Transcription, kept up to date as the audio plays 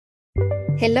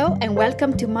Hello and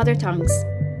welcome to Mother Tongues.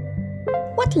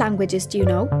 What languages do you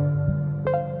know?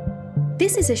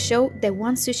 This is a show that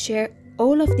wants to share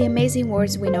all of the amazing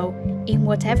words we know in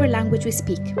whatever language we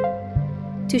speak.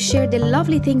 To share the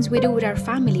lovely things we do with our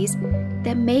families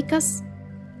that make us,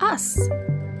 us.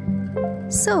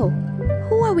 So,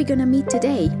 who are we gonna meet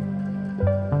today?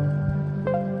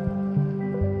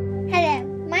 Hello,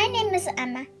 my name is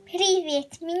Emma.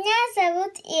 Привет, меня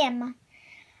зовут Emma.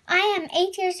 I am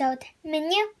 8 years old.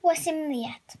 Мне 8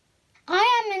 лет. I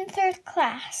am in 3rd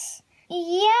class.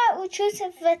 Я учусь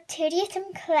в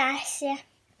 3 классе.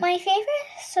 My favorite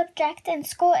subject in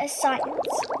school is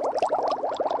science.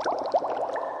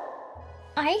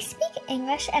 I speak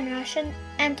English and Russian,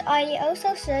 and I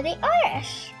also study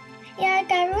Irish. Я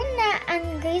говорю на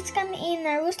английском и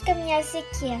на русском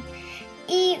языке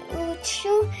и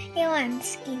учу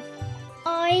ирландский.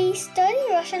 I study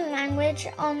Russian language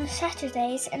on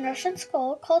Saturdays in Russian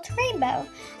school called Rainbow.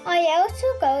 I also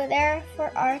go there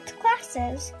for art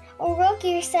classes. Уроки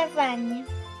рисования.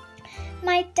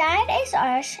 My dad is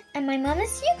Irish and my mom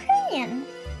is Ukrainian.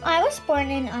 I was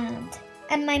born in Ireland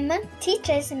and my mom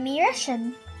teaches me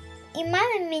Russian. И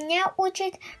мама меня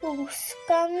учит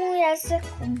русскому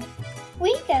языку.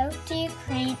 We go to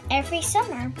Ukraine every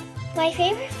summer. My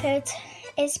favorite food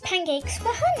is pancakes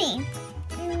with honey.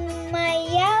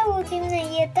 Моя любимая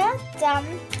еда там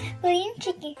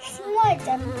блинчики с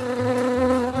медом.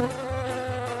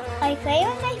 I play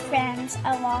with my friends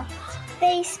a lot.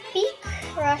 They speak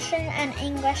Russian and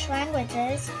English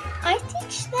languages. I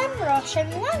teach them Russian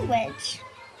language.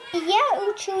 Я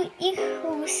учу их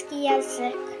русский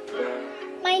язык.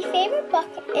 My favorite book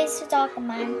is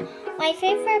Dogman. My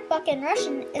favorite book in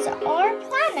Russian is Our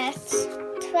Planet.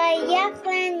 Твоя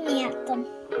планета.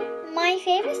 My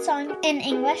favorite song in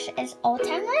English is Old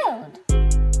Town Road.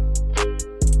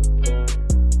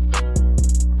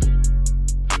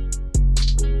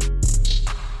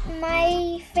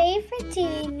 My favorite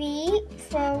TV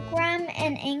program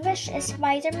in English is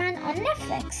Spider-Man on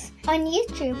Netflix. On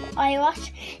YouTube, I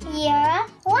watch Yara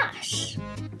Lash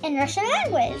in Russian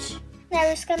language. На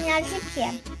русском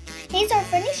языке. These are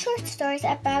funny short stories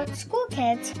about school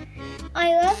kids.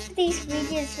 I love these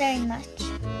videos very much.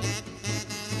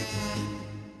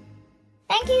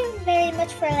 Thank you very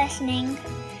much for listening.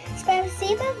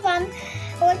 Спасибо вам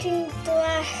очень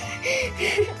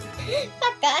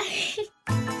Пока.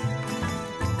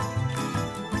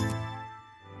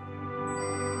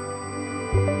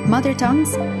 Mother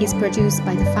Tongues is produced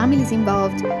by the families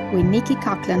involved with Nikki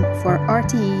Coughlin for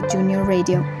RTE Junior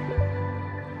Radio.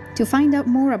 To find out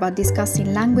more about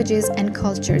discussing languages and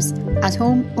cultures at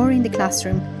home or in the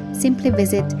classroom, simply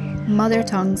visit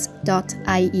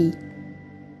mothertongues.ie.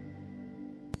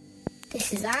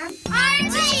 This is our